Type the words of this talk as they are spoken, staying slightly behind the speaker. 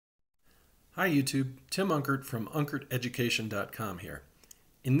Hi YouTube, Tim Unkert from UnkertEducation.com here.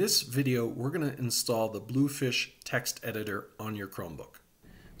 In this video, we're going to install the Bluefish text editor on your Chromebook.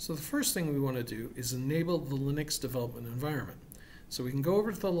 So the first thing we want to do is enable the Linux development environment. So we can go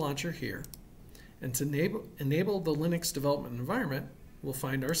over to the launcher here, and to enable the Linux development environment, we'll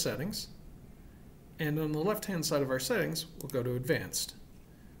find our settings, and on the left-hand side of our settings, we'll go to Advanced.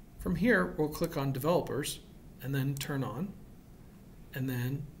 From here, we'll click on Developers, and then Turn On, and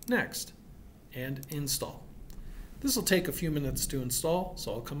then Next, and Install. This will take a few minutes to install,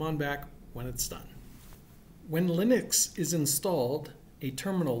 so I'll come on back when it's done. When Linux is installed, a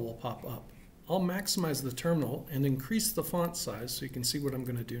terminal will pop up. I'll maximize the terminal and increase the font size so you can see what I'm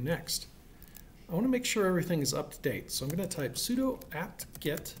going to do next. I want to make sure everything is up to date, so I'm going to type sudo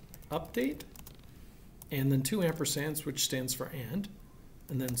apt-get update, and then 2 ampersands, which stands for and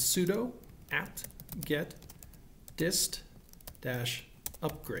then sudo apt-get dist-upgrade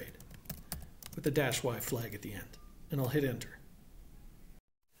with the -y flag at the end, and I'll hit enter.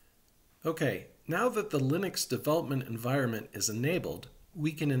 Okay, now that the Linux development environment is enabled,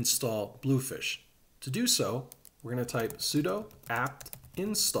 we can install Bluefish. To do so, we're going to type sudo apt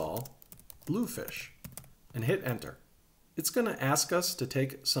install Bluefish and hit enter. It's going to ask us to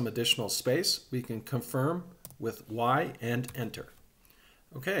take some additional space. We can confirm with Y and enter.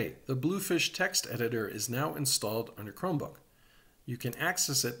 Okay, the Bluefish text editor is now installed on your Chromebook. You can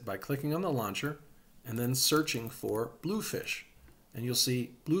access it by clicking on the launcher and then searching for Bluefish. And you'll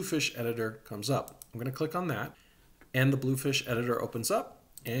see Bluefish editor comes up. I'm going to click on that, and the Bluefish editor opens up,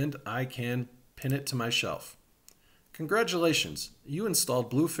 and I can pin it to my shelf. Congratulations, you installed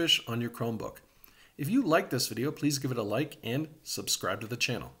Bluefish on your Chromebook. If you like this video, please give it a like and subscribe to the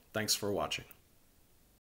channel. Thanks for watching.